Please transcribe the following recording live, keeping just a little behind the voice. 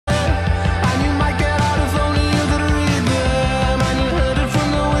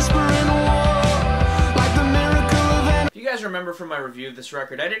guys remember from my review of this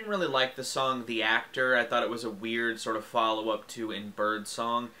record, I didn't really like the song The Actor. I thought it was a weird sort of follow-up to In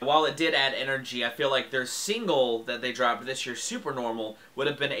Birdsong. While it did add energy, I feel like their single that they dropped this year, Supernormal, would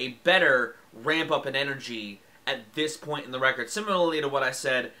have been a better ramp-up in energy at this point in the record. Similarly to what I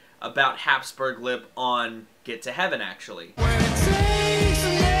said about Habsburg Lip on Get to Heaven, actually.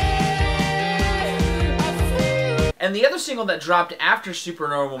 And the other single that dropped after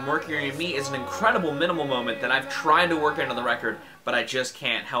Supernormal, Mercury and Me, is an incredible minimal moment that I've tried to work into the record, but I just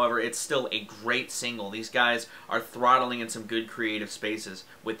can't. However, it's still a great single. These guys are throttling in some good creative spaces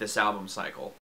with this album cycle.